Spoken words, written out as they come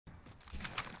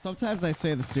Sometimes I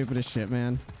say the stupidest shit,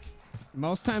 man.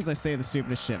 Most times I say the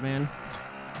stupidest shit, man.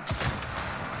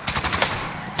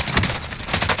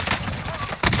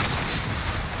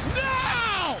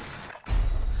 No!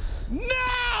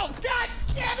 No! God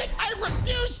damn it! I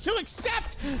refuse to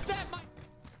accept that my...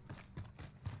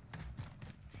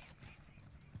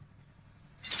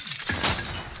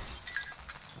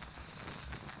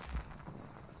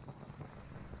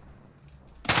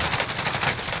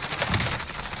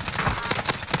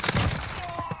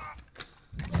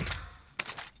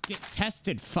 Get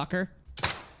tested, fucker.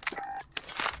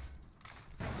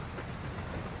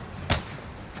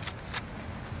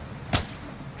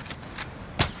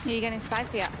 Are you getting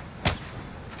spicy up?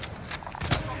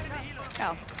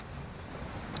 Oh.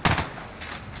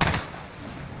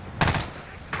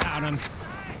 Found him.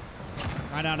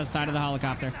 Right out of the side of the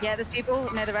helicopter. Yeah, there's people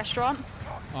near the restaurant.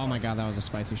 Oh my god, that was a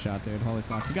spicy shot, dude. Holy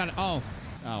fuck. You got it. Oh.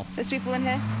 Oh. There's people in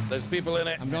here. There's people in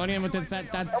it. I'm going in with that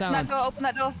Open silence. that door, open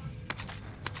that door.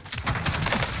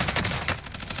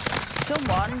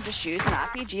 Someone just used an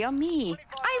RPG on me.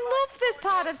 I love this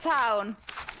part of town.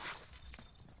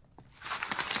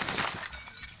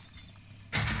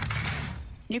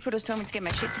 You put us told me to get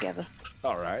my shit together.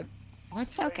 All right. What?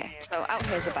 Okay, so out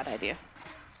here's a bad idea.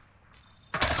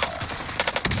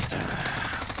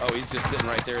 Oh, he's just sitting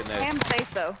right there in I that. am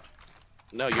safe though.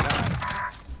 No, you're not.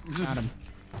 Got him.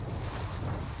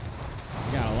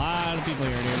 You got a lot of people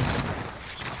here, dude.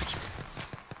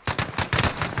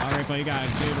 Oh, Rico, you got it,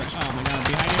 dude. Oh my god,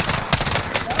 behind you.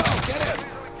 Oh, get him!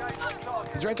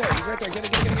 He's right there. He's right there. Get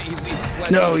it.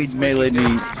 He's No, he's meleeed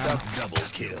me. Double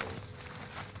kill.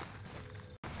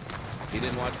 He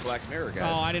didn't watch Black Mirror, guys.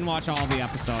 Oh, I didn't watch all the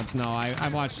episodes. No, I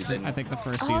watched, I think, the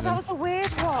first season. Oh, that was a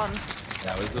weird one.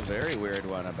 That was a very weird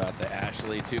one about the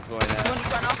Ashley 2.0. You want to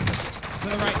run off? To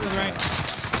the right, to the right.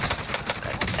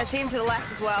 A team to the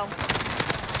left as well.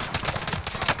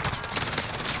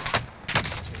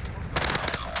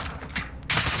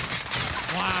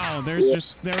 Wow, there was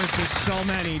just so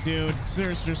many, dude.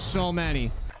 There's just so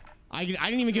many. I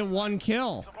didn't even get one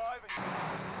kill.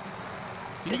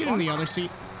 Can you get in the other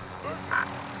seat?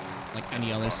 Like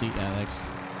any other seat? Yeah, thanks.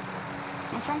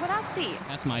 What's wrong with that seat?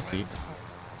 That's my seat.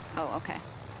 Oh, okay.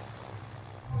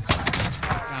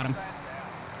 Got him.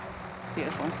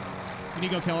 Beautiful. Can you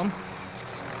go kill him?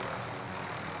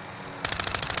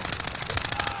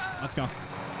 Let's go.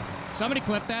 Somebody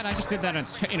clip that. I just did that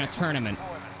in a tournament.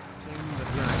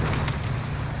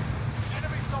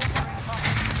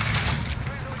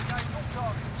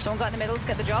 Someone got in the middle to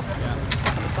get the job? Yeah.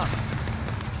 On the spot.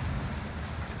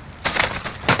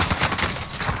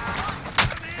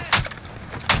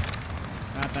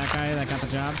 Got that guy that got the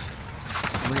job.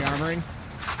 Re-armoring.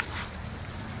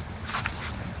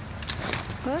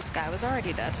 Well, this guy was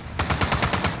already dead.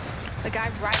 The guy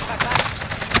right back.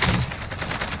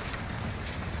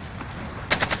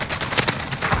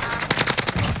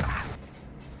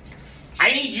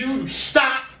 I need you to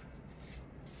stop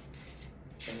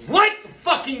and like the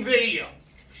fucking video.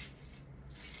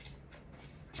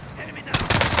 Enemy down.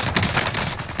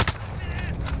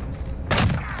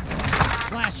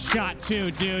 Last shot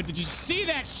too, dude. Did you see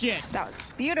that shit? That was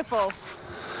beautiful.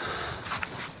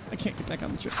 I can't get back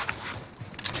on the trip.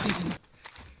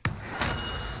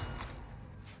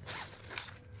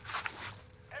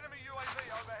 Enemy UAV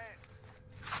overhead.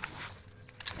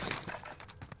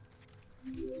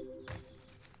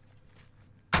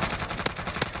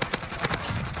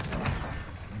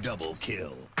 Double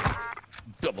kill.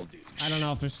 Double douche. I don't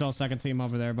know if there's still a second team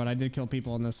over there, but I did kill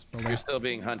people in this building. You're still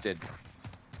being hunted.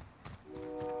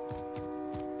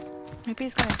 Maybe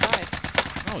he's going inside.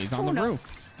 Oh, he's on the no. roof.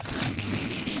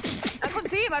 I couldn't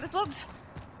see him, I just looked.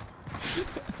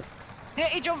 Yeah,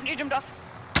 he jumped off.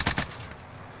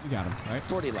 You got him, right?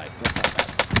 40 likes. That's not bad.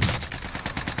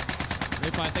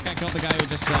 I think I killed the guy who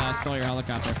just stole your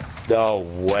helicopter. No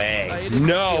way. I didn't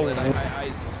No. steal it.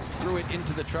 I threw it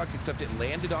into the truck, except it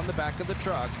landed on the back of the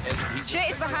truck. And he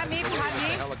Shit, it's behind me, behind me.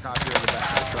 Helicopter in the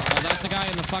back of the truck. Oh, that's the guy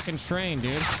in the fucking train,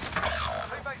 dude.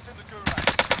 Teammates in the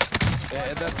gulag.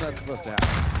 Yeah, that's not supposed to happen.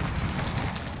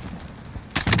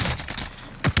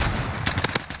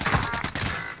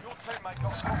 Your teammate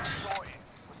got caught sorted.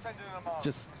 We're sending them on.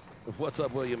 Just, what's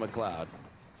up, William McLeod?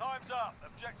 Time's up.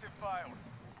 Objective failed.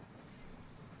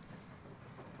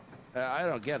 I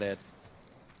don't get it.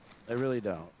 I really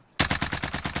don't.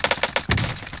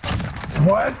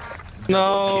 What?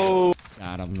 No.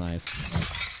 Got him, nice.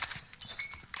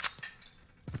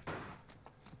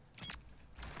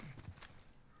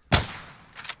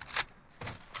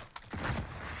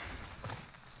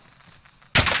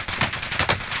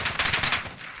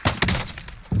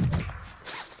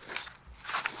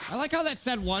 I like how that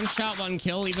said 1 shot, 1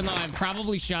 kill, even though I've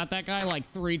probably shot that guy like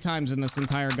 3 times in this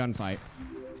entire gunfight.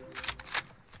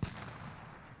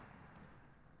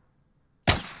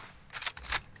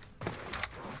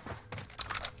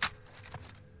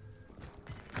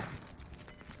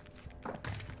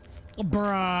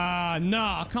 Bruh,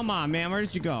 no, come on, man. Where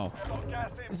did you go?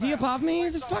 Is he above me?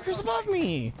 This fucker's above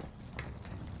me.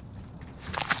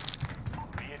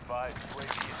 Be advised, UAV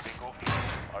is bingo fuel.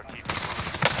 RTV.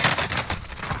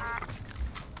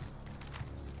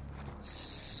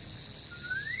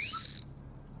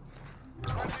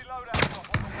 Friendly loadout drop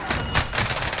on the way.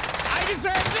 I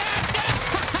deserve that.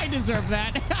 I deserve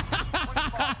that.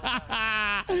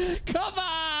 Come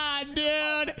on,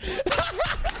 dude.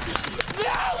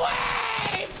 No way!